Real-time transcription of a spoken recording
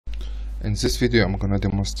In this video I'm gonna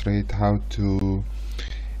demonstrate how to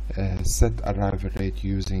set arrival rate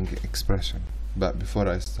using expression. But before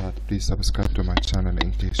I start, please subscribe to my channel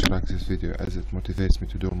in case you like this video, as it motivates me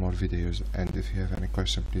to do more videos. And if you have any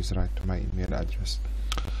question, please write to my email address.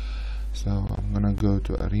 So I'm gonna go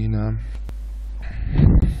to Arena,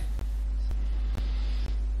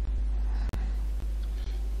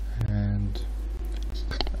 and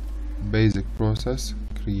basic process: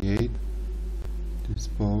 create,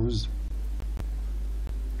 dispose,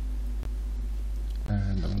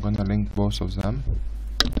 and I'm gonna link both of them.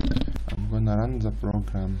 I'm gonna run the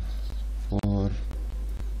program for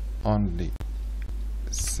only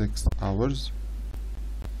 6 hours,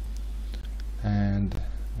 and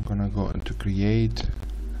I'm gonna go into create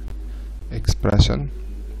expression.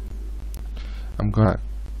 I'm gonna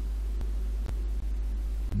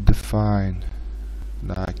define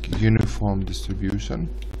like uniform distribution,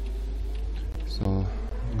 so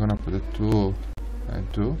I'm gonna put it 2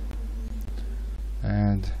 and 2,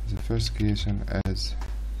 and the first creation as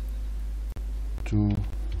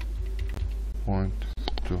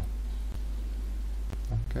 2.2.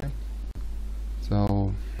 okay,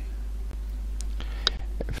 so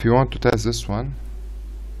if you want to test this one,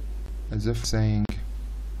 as if saying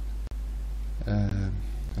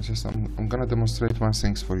I'm gonna demonstrate one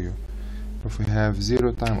things for you. If we have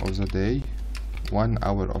 0 time of the day, 1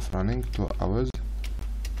 hour of running, 2 hours,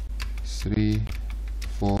 3,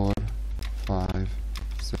 4, 5,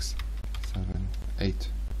 6, 7, 8.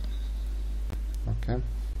 okay,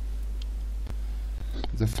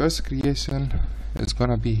 the first creation is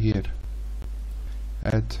gonna be here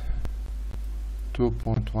at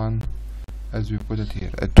 2.1, as we put it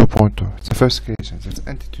here at 2.2. It's the first creation. This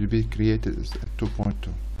entity to be created is at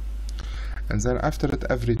 2.2, and then after it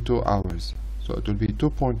every 2 hours, so it will be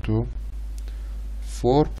 2.2,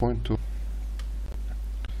 4.2.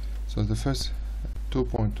 so the first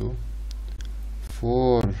 2.2,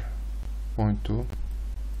 4.2,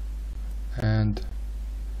 and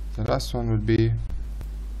the last one will be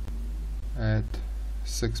at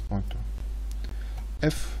 6.2.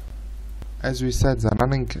 if, as we said, the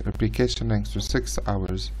running replication length to 6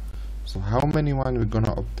 hours, so how many one we're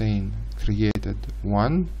gonna obtain? Created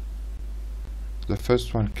 1, the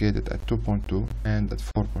first one created at 2.2 and at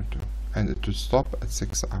 4.2, and it will stop at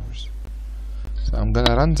 6 hours. So I'm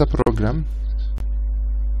gonna run the program,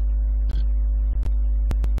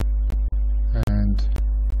 and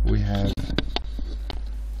we have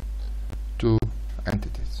 2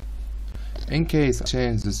 entities. In case I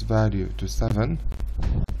change this value to 7,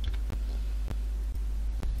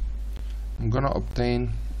 I'm gonna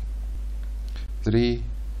obtain 3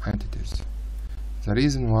 entities. The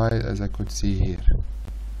reason why, as I could see here,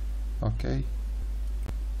 okay,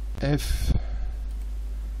 if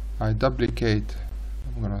I duplicate,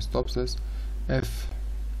 I'm gonna stop this. If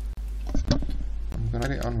I'm gonna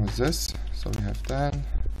carry on with this, so we have 10,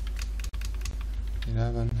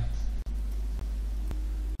 11.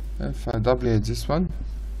 If I duplicate this one,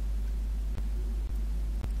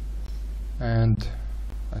 and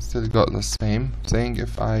I still got the same, saying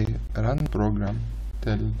if I run program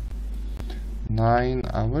till 9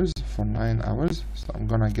 hours, for 9 hours, so I'm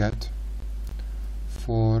gonna get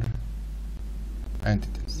 4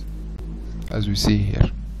 entities, as we see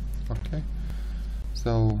here. Okay,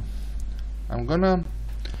 so I'm gonna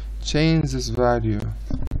change this value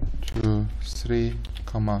to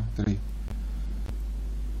 3,3.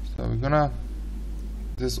 so we're gonna,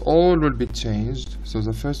 this all will be changed. So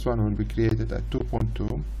the first one will be created at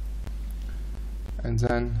 2.2, and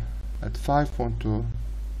then at 5.2,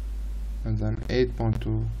 and then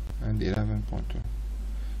 8.2, and 11.2.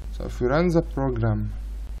 so if we run the program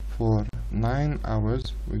for 9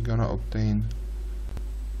 hours, we're gonna obtain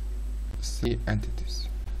 3 entities.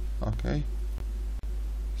 Okay,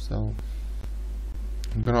 so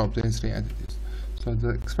I'm gonna obtain 3 entities. So the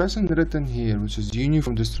expression written here, which is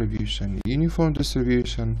uniform distribution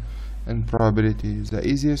and probability, the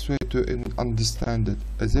easiest way to understand it,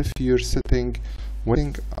 as if you're sitting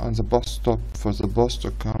waiting on the bus stop for the bus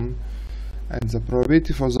to come, and the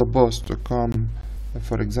probability for the bus to come,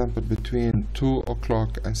 for example, between 2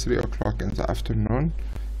 o'clock and 3 o'clock in the afternoon,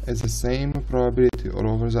 is the same probability all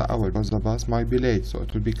over the hour, because the bus might be late, so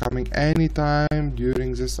it will be coming anytime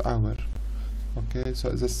during this hour. Okay, so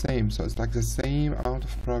it's the same, so it's like the same amount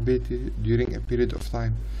of probability during a period of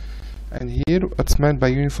time. And here it's meant by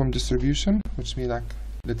uniform distribution, which means like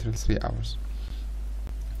literal 3 hours.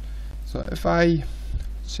 So if I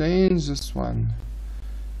change this one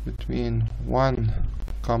between 1,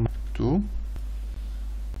 2,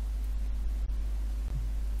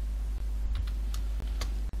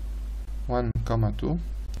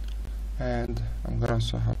 and I'm gonna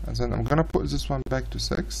show how, and then I'm gonna put this one back to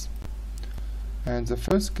 6, and the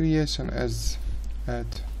first creation is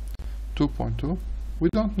at 2.2. we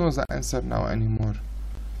don't know the answer now anymore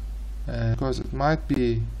because it might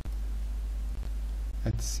be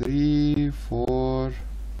at 3, 4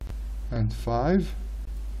 and 5,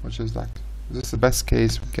 which is like, this is the best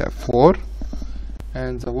case, we get 4,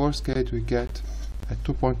 and the worst case we get at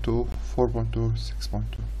 2.2, 4.2, 6.2.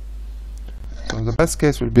 So the best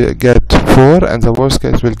case will be get 4 and the worst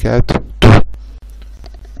case will get 2.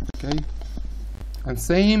 Okay, and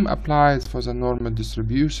same applies for the normal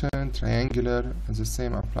distribution, triangular, and the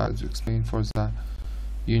same applies to explain for the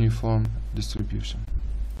uniform distribution.